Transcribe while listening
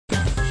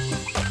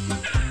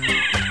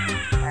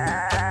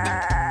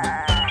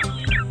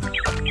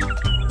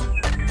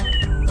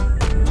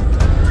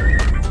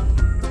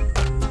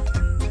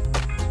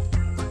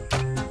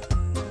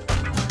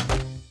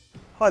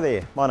Hi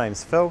there, my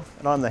name's Phil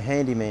and I'm the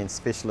handyman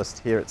specialist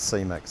here at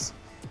Cemix.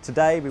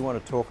 Today we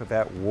want to talk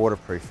about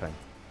waterproofing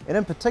and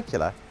in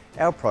particular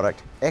our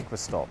product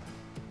Aquastop.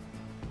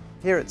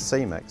 Here at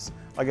Cemix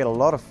I get a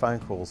lot of phone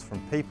calls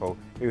from people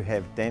who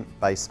have damp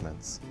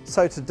basements.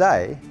 So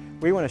today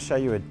we want to show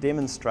you a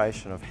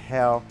demonstration of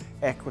how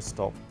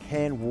Aquastop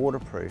can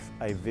waterproof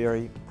a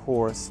very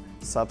porous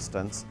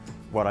substance.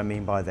 What I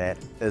mean by that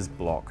is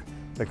block,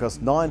 because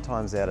 9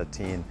 times out of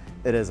 10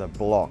 it is a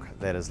block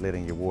that is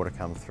letting your water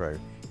come through.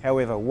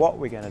 However, what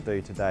we're going to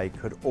do today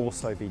could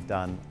also be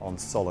done on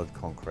solid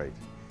concrete.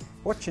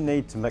 What you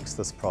need to mix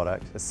this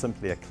product is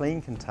simply a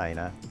clean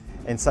container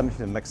and something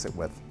to mix it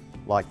with,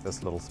 like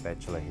this little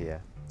spatula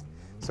here.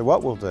 So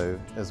what we'll do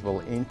is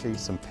we'll empty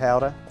some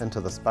powder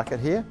into this bucket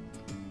here.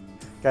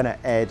 Going to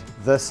add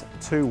this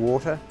to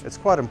water. It's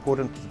quite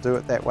important to do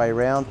it that way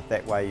round,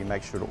 that way you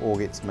make sure it all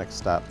gets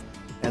mixed up.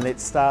 And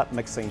let's start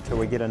mixing till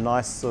we get a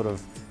nice sort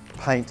of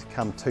paint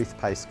come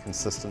toothpaste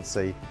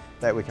consistency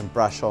that we can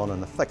brush on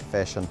in a thick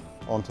fashion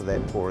onto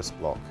that porous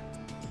block.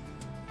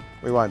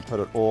 We won't put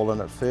it all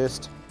in at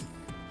first.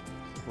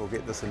 We'll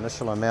get this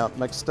initial amount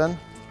mixed in.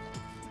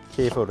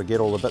 Careful to get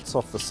all the bits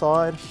off the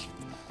side.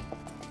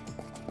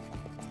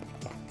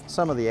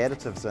 Some of the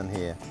additives in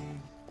here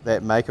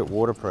that make it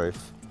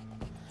waterproof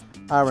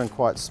are in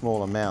quite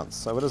small amounts,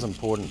 so it is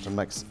important to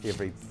mix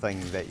everything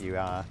that you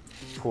are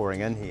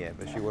pouring in here,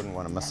 but you wouldn't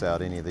want to miss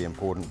out any of the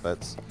important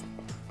bits.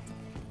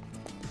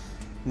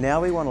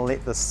 Now we want to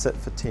let this sit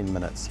for 10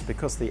 minutes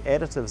because the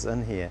additives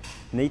in here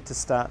need to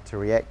start to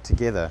react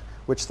together,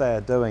 which they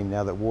are doing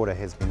now that water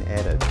has been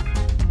added.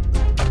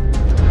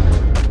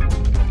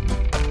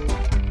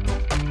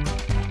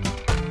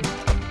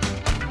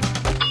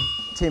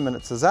 "10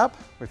 minutes is up,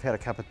 we've had a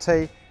cup of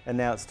tea, and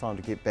now it's time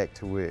to get back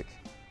to work.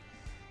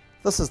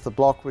 This is the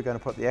block we're going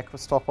to put the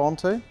Aquastop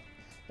onto,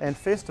 and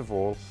first of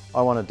all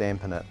I want to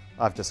dampen it.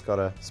 I've just got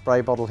a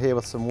spray bottle here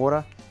with some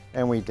water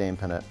and we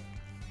dampen it.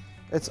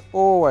 It's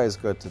always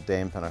good to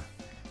dampen a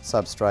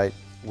substrate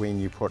when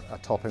you put a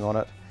topping on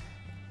it.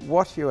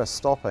 What you are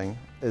stopping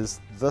is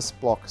this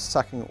block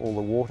sucking all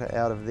the water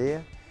out of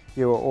there.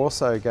 You are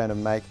also going to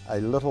make a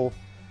little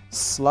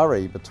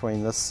slurry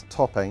between this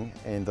topping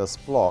and this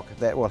block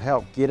that will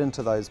help get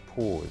into those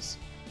pores.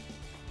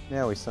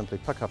 Now we simply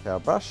pick up our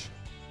brush,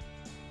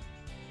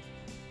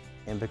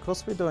 and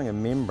because we're doing a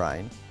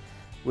membrane,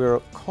 we're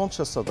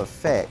conscious of the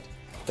fact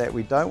that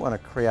we don't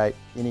want to create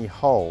any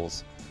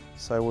holes,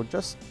 so we'll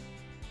just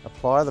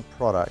apply the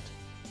product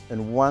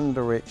in one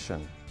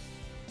direction.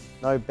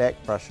 No back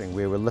brushing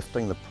where we're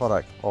lifting the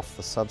product off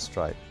the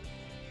substrate,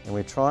 and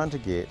we're trying to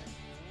get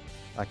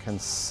a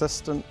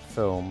consistent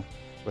film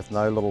with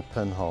no little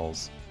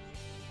pinholes.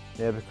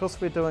 Now because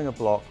we're doing a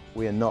block,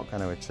 we're not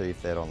going to achieve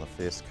that on the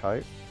first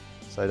coat,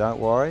 so don't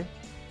worry,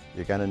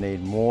 you're going to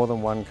need more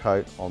than one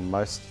coat on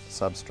most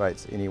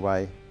substrates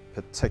anyway,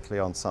 particularly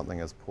on something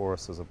as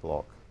porous as a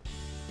block.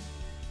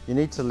 You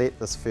need to let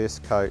this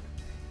first coat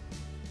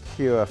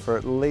cure for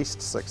at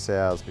least 6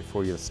 hours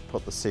before you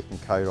put the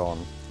second coat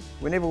on.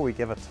 Whenever we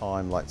give a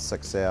time like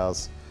 6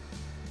 hours,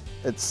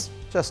 it's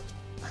just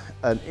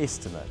an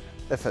estimate.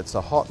 If it's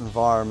a hot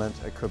environment,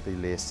 it could be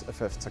less.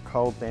 If it's a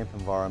cold, damp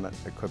environment,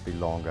 it could be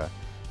longer.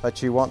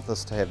 But you want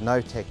this to have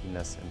no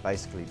tackiness and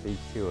basically be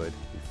cured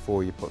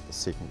before you put the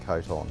second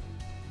coat on.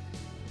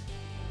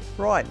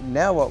 Right,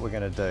 now what we're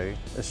going to do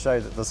is show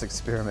that this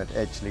experiment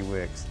actually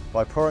works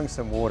by pouring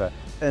some water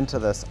into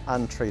this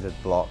untreated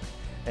block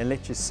and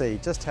let you see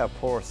just how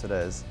porous it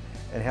is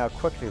and how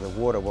quickly the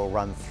water will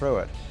run through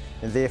it,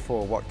 and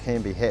therefore what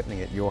can be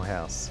happening at your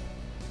house.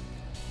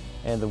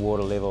 And the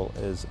water level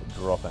is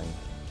dropping.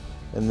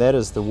 And that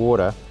is the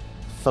water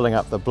filling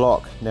up the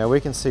block. Now we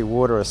can see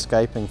water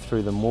escaping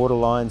through the mortar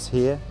lines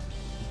here,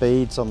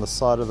 beads on the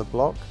side of the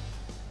block,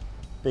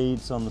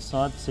 beads on the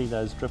side, see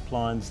those drip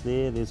lines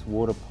there, there's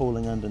water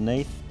pooling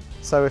underneath.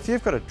 So if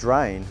you've got a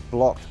drain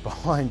blocked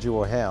behind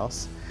your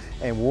house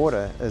and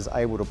water is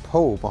able to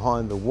pool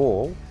behind the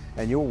wall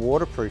and you're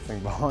waterproofing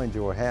behind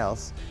your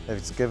house, if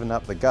it's given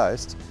up the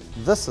ghost,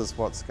 this is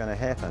what's going to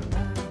happen.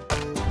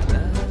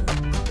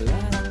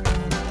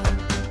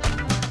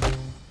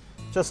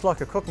 Just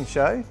like a cooking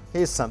show,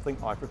 here's something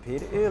I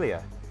prepared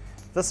earlier.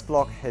 This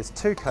block has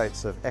 2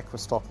 coats of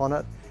Aquastop on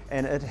it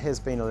and it has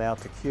been allowed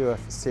to cure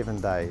for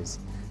 7 days.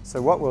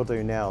 So what we'll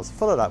do now is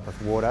fill it up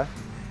with water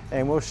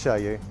and we'll show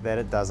you that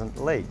it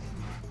doesn't leak.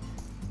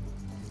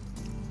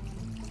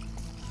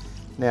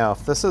 Now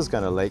if this is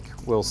going to leak,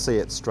 we'll see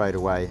it straight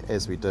away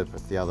as we did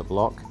with the other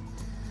block.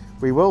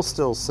 We will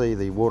still see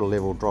the water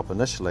level drop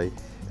initially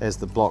as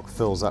the block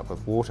fills up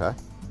with water,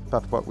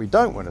 but what we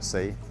don't want to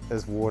see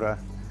is water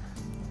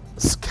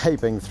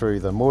escaping through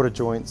the mortar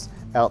joints,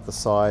 out the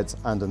sides,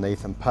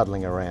 underneath and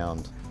puddling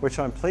around, which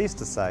I'm pleased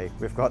to say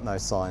we've got no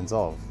signs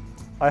of.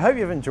 I hope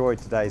you've enjoyed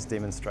today's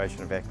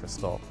demonstration of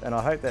Aquastop, and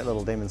I hope that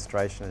little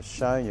demonstration has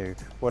shown you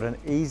what an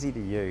easy to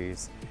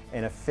use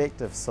and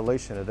effective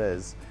solution it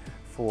is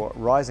for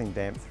rising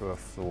damp through a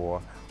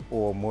floor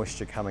or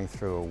moisture coming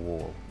through a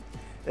wall.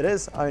 It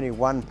is only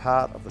one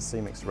part of the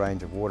Cemix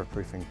range of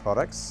waterproofing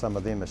products. Some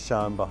of them are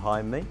shown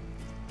behind me,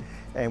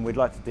 and we'd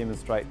like to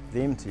demonstrate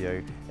them to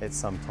you at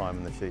some time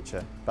in the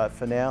future. But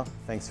for now,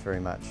 thanks very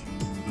much.